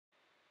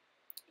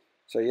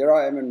So here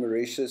I am in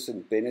Mauritius,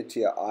 in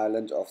Benetia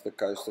Island, off the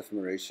coast of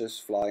Mauritius,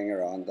 flying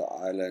around the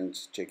island,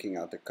 checking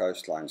out the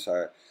coastline.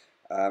 So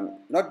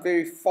not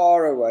very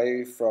far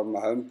away from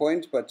home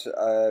point, but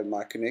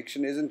my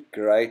connection isn't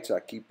great. I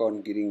keep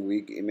on getting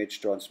weak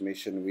image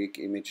transmission.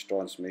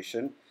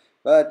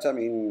 But I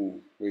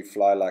mean, we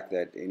fly like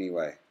that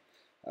anyway.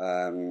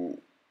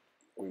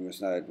 We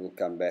must know it will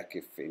come back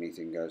if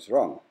anything goes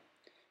wrong.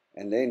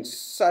 And then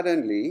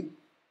suddenly,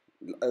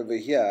 over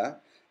here,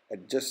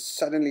 it just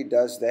suddenly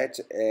does that,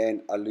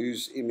 and I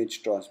lose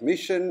image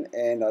transmission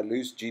and I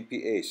lose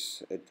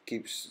GPS. It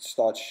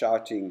starts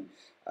shouting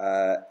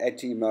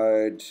ATI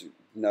mode,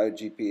 no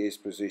GPS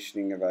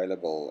positioning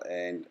available,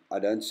 and I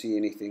don't see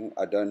anything.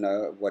 I don't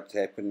know what's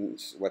happening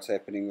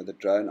with the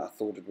drone. I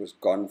thought it was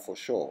gone for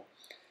sure.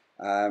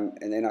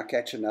 And then I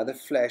catch another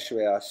flash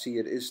where I see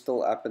it is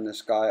still up in the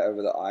sky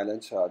over the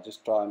island, so I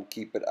just try and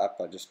keep it up.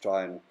 I just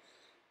try and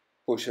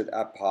push it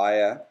up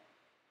higher,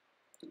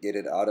 get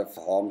it out of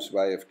harm's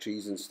way of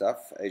trees and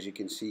stuff. As you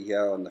can see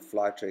here on the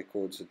flight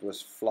records, it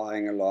was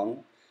flying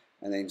along,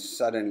 and then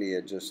suddenly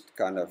it just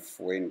kind of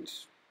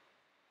went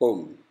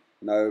boom.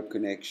 No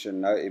connection,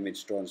 no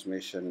image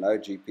transmission, no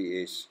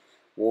GPS,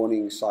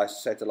 warning,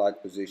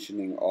 satellite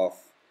positioning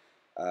off.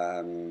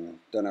 Don't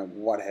know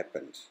what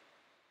happened.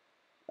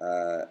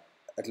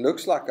 It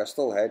looks like I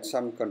still had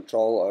some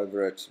control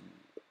over it,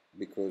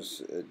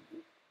 because it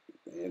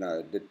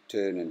did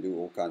turn and do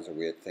all kinds of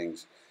weird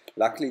things.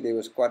 Luckily, there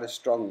was quite a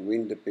strong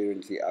wind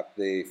apparently up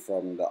there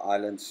from the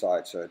island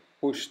side, so it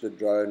pushed the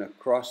drone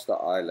across the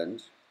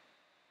island,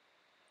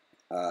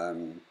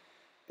 and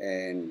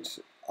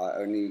I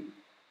only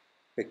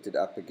picked it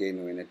up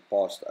again when it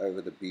passed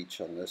over the beach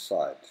on this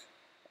side.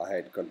 I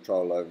had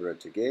control over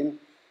it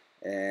again,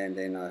 and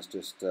then I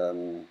just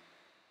took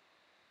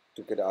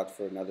it out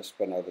for another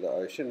spin over the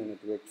ocean, and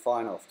it worked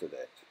fine after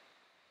that.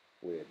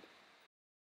 Weird.